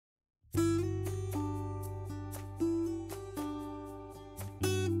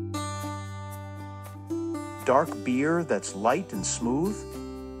Dark beer that's light and smooth?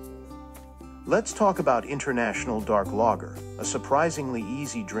 Let's talk about International Dark Lager, a surprisingly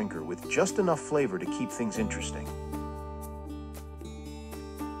easy drinker with just enough flavor to keep things interesting.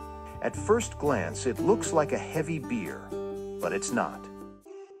 At first glance, it looks like a heavy beer, but it's not.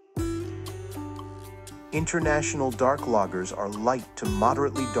 International Dark Lagers are light to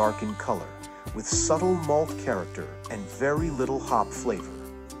moderately dark in color, with subtle malt character and very little hop flavor.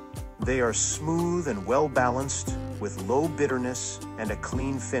 They are smooth and well-balanced, with low bitterness and a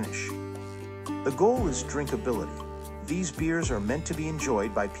clean finish. The goal is drinkability. These beers are meant to be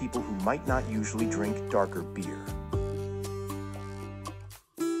enjoyed by people who might not usually drink darker beer.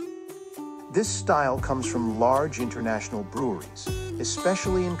 This style comes from large international breweries,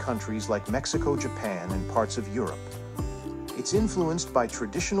 especially in countries like Mexico, Japan, and parts of Europe. It's influenced by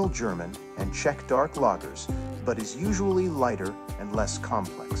traditional German and Czech dark lagers, but is usually lighter and less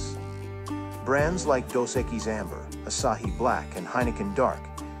complex. Brands like Dos Equis Amber, Asahi Black, and Heineken Dark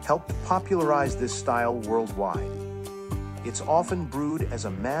helped popularize this style worldwide. It's often brewed as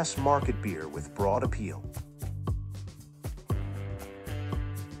a mass market beer with broad appeal.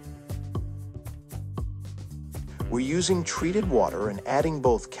 We're using treated water and adding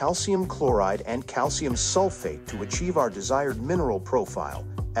both calcium chloride and calcium sulfate to achieve our desired mineral profile,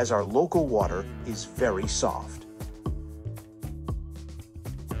 as our local water is very soft.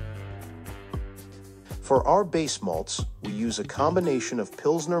 For our base malts, we use a combination of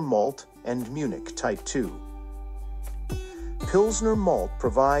Pilsner malt and Munich Type 2. Pilsner malt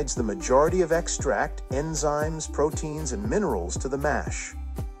provides the majority of extract, enzymes, proteins, and minerals to the mash.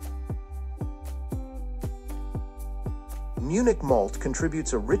 Munich malt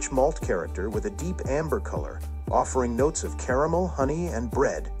contributes a rich malt character with a deep amber color, offering notes of caramel, honey, and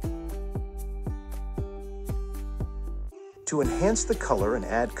bread. To enhance the color and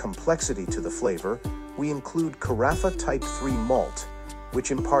add complexity to the flavor, we include Carafa Type 3 malt,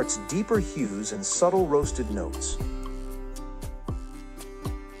 which imparts deeper hues and subtle roasted notes.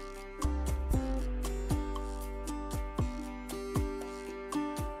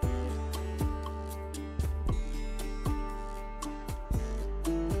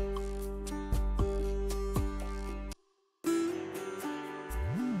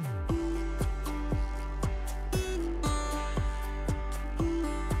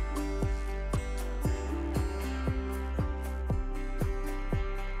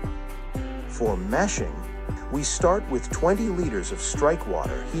 For mashing, we start with 20 liters of strike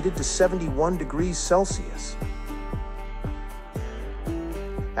water heated to 71 degrees Celsius.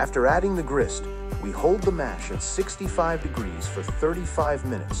 After adding the grist, we hold the mash at 65 degrees for 35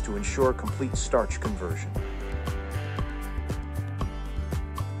 minutes to ensure complete starch conversion.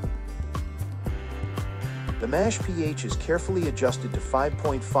 The mash pH is carefully adjusted to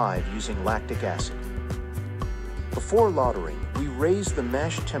 5.5 using lactic acid. Before lautering, we raise the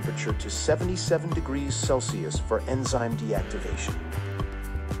mash temperature to 77 degrees Celsius for enzyme deactivation.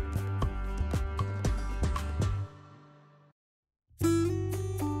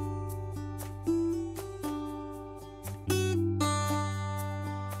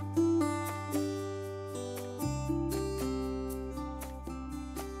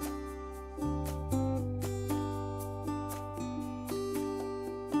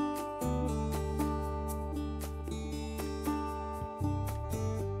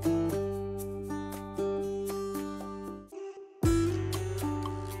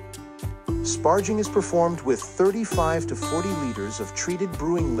 Sparging is performed with 35 to 40 liters of treated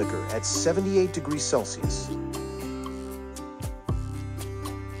brewing liquor at 78 degrees Celsius.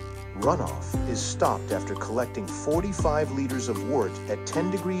 Runoff is stopped after collecting 45 liters of wort at 10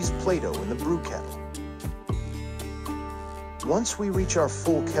 degrees Plato in the brew kettle. Once we reach our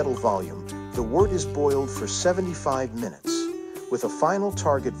full kettle volume, the wort is boiled for 75 minutes, with a final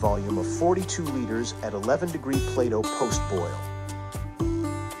target volume of 42 liters at 11 degree Plato post-boil.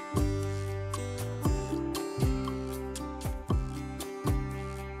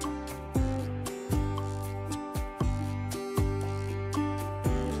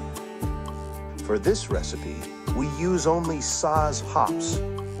 For this recipe, we use only Saaz hops,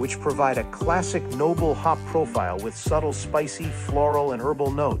 which provide a classic noble hop profile with subtle spicy, floral, and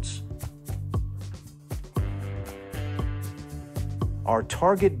herbal notes. Our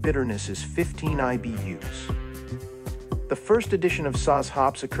target bitterness is 15 IBUs. The first addition of Saaz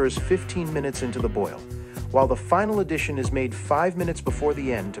hops occurs 15 minutes into the boil, while the final addition is made 5 minutes before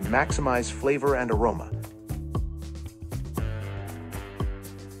the end to maximize flavor and aroma.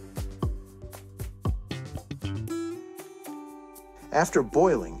 After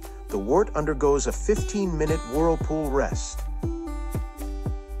boiling, the wort undergoes a 15-minute whirlpool rest.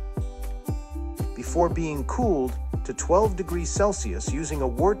 before being cooled to 12 degrees Celsius using a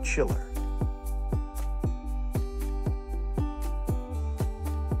wort chiller.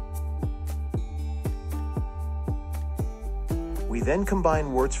 We then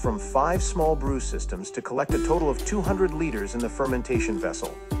combine worts from 5 small brew systems to collect a total of 200 liters in the fermentation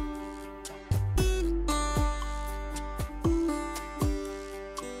vessel.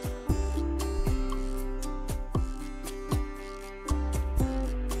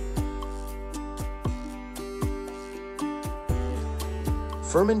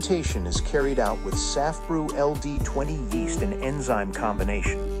 Fermentation is carried out with Brew LD20 yeast and enzyme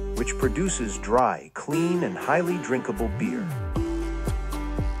combination, which produces dry, clean, and highly drinkable beer.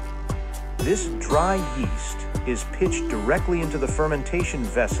 This dry yeast is pitched directly into the fermentation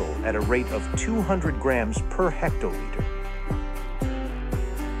vessel at a rate of 200 grams per hectoliter.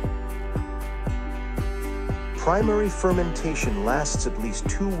 Primary fermentation lasts at least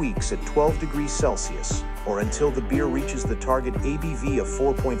 2 weeks at 12 degrees Celsius, or until the beer reaches the target ABV of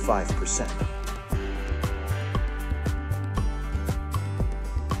 4.5%.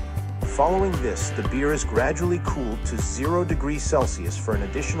 Following this, the beer is gradually cooled to 0 degrees Celsius for an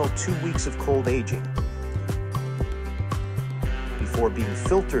additional 2 weeks of cold aging, before being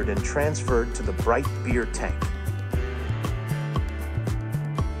filtered and transferred to the bright beer tank.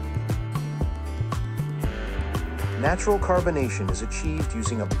 Natural carbonation is achieved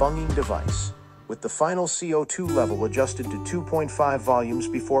using a bunging device, with the final CO2 level adjusted to 2.5 volumes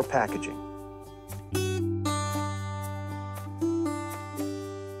before packaging.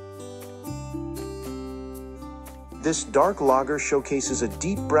 This dark lager showcases a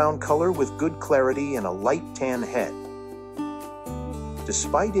deep brown color with good clarity and a light tan head.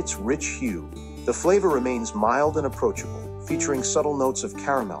 Despite its rich hue, the flavor remains mild and approachable, featuring subtle notes of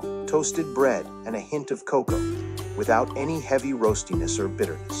caramel, toasted bread, and a hint of cocoa, without any heavy roastiness or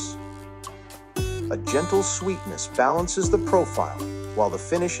bitterness. A gentle sweetness balances the profile, while the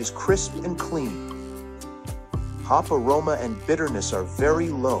finish is crisp and clean. Hop aroma and bitterness are very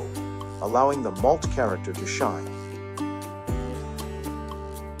low, allowing the malt character to shine.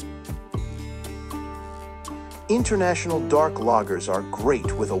 International dark lagers are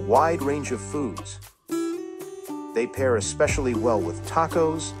great with a wide range of foods. They pair especially well with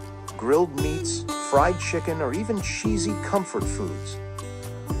tacos, grilled meats, fried chicken, or even cheesy comfort foods.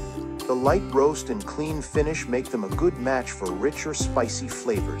 The light roast and clean finish make them a good match for rich or spicy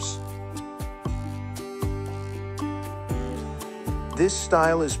flavors. This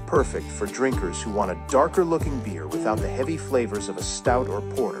style is perfect for drinkers who want a darker looking beer without the heavy flavors of a stout or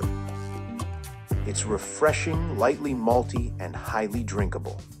porter. It's refreshing, lightly malty, and highly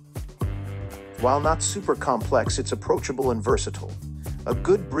drinkable. While not super complex, it's approachable and versatile. A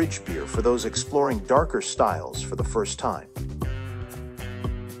good bridge beer for those exploring darker styles for the first time.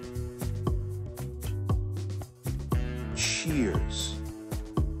 Cheers!